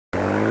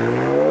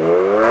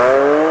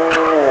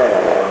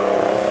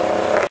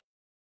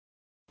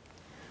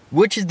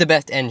Which is the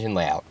best engine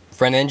layout?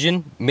 Front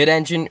engine,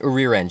 mid-engine, or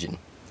rear engine?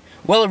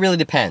 Well, it really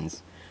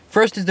depends.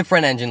 First is the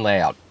front engine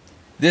layout.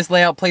 This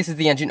layout places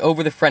the engine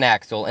over the front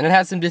axle, and it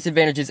has some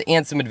disadvantages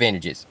and some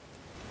advantages.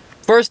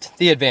 First,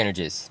 the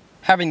advantages.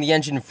 Having the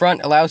engine in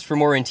front allows for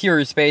more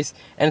interior space,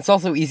 and it's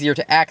also easier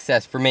to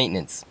access for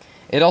maintenance.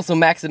 It also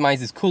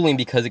maximizes cooling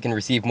because it can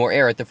receive more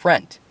air at the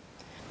front.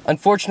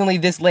 Unfortunately,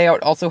 this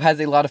layout also has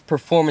a lot of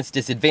performance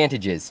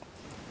disadvantages.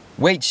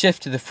 Weight shifts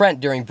to the front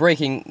during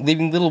braking,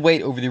 leaving little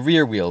weight over the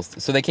rear wheels,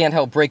 so they can't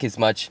help brake as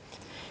much.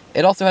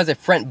 It also has a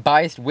front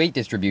biased weight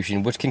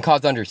distribution, which can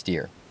cause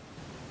understeer.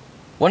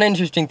 One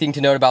interesting thing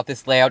to note about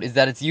this layout is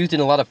that it's used in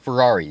a lot of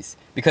Ferraris,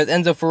 because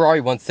Enzo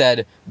Ferrari once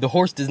said, "The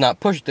horse does not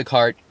push the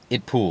cart,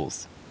 it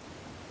pulls."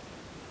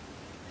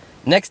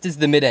 Next is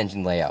the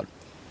mid-engine layout.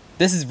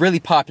 This is really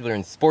popular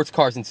in sports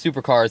cars and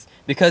supercars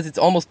because it's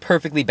almost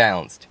perfectly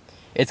balanced.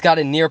 It's got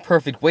a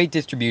near-perfect weight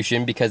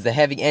distribution because the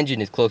heavy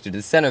engine is closer to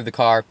the center of the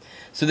car,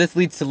 so this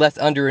leads to less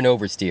under and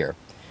oversteer.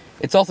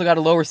 It's also got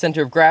a lower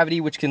center of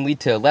gravity, which can lead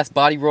to less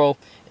body roll,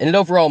 and an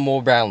overall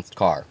more balanced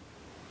car.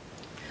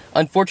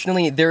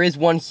 Unfortunately, there is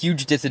one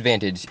huge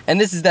disadvantage, and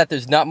this is that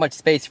there's not much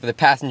space for the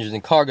passengers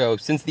and cargo,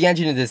 since the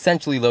engine is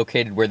essentially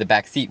located where the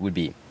back seat would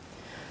be.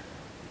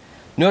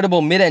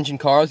 Notable mid-engine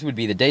cars would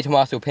be the De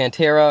Tomaso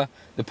Pantera,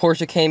 the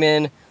Porsche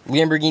Cayman,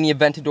 Lamborghini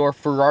Aventador,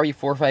 Ferrari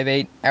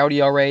 458, Audi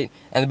R8,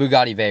 and the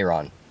Bugatti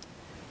Veyron.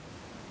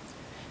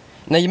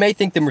 Now you may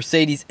think the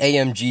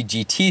Mercedes-AMG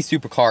GT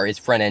supercar is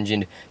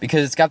front-engined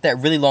because it's got that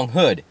really long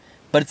hood,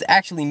 but it's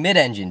actually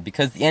mid-engined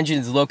because the engine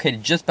is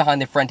located just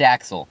behind the front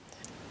axle.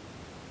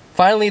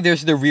 Finally,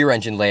 there's the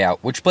rear-engine layout,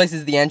 which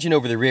places the engine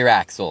over the rear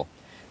axle.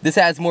 This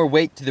adds more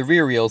weight to the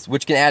rear wheels,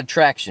 which can add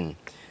traction.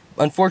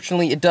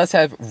 Unfortunately, it does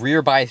have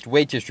rear-biased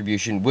weight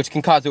distribution, which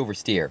can cause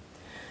oversteer.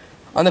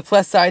 On the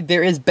plus side,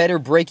 there is better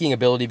braking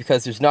ability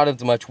because there's not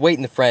as much weight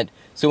in the front,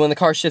 so when the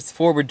car shifts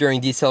forward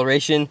during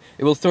deceleration,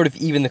 it will sort of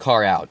even the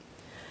car out.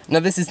 Now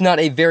this is not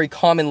a very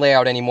common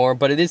layout anymore,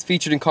 but it is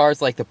featured in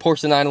cars like the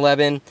Porsche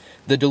 911,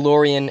 the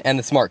DeLorean, and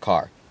the Smart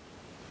Car.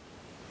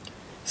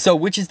 So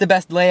which is the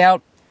best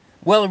layout?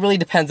 Well, it really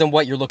depends on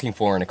what you're looking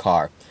for in a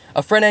car.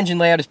 A front engine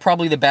layout is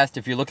probably the best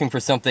if you're looking for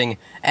something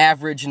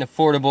average and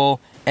affordable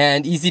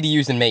and easy to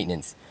use in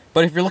maintenance.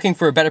 But if you're looking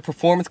for a better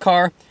performance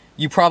car,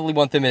 you probably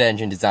want the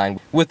mid-engine design,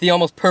 with the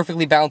almost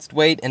perfectly balanced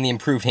weight and the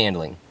improved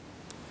handling.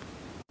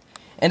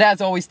 And as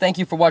always, thank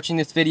you for watching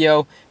this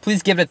video.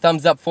 Please give it a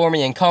thumbs up for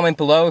me and comment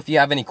below if you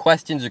have any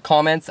questions or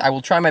comments. I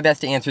will try my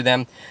best to answer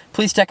them.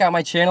 Please check out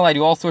my channel. I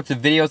do all sorts of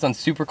videos on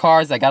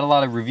supercars. I got a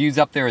lot of reviews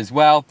up there as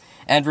well.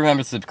 And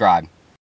remember to subscribe.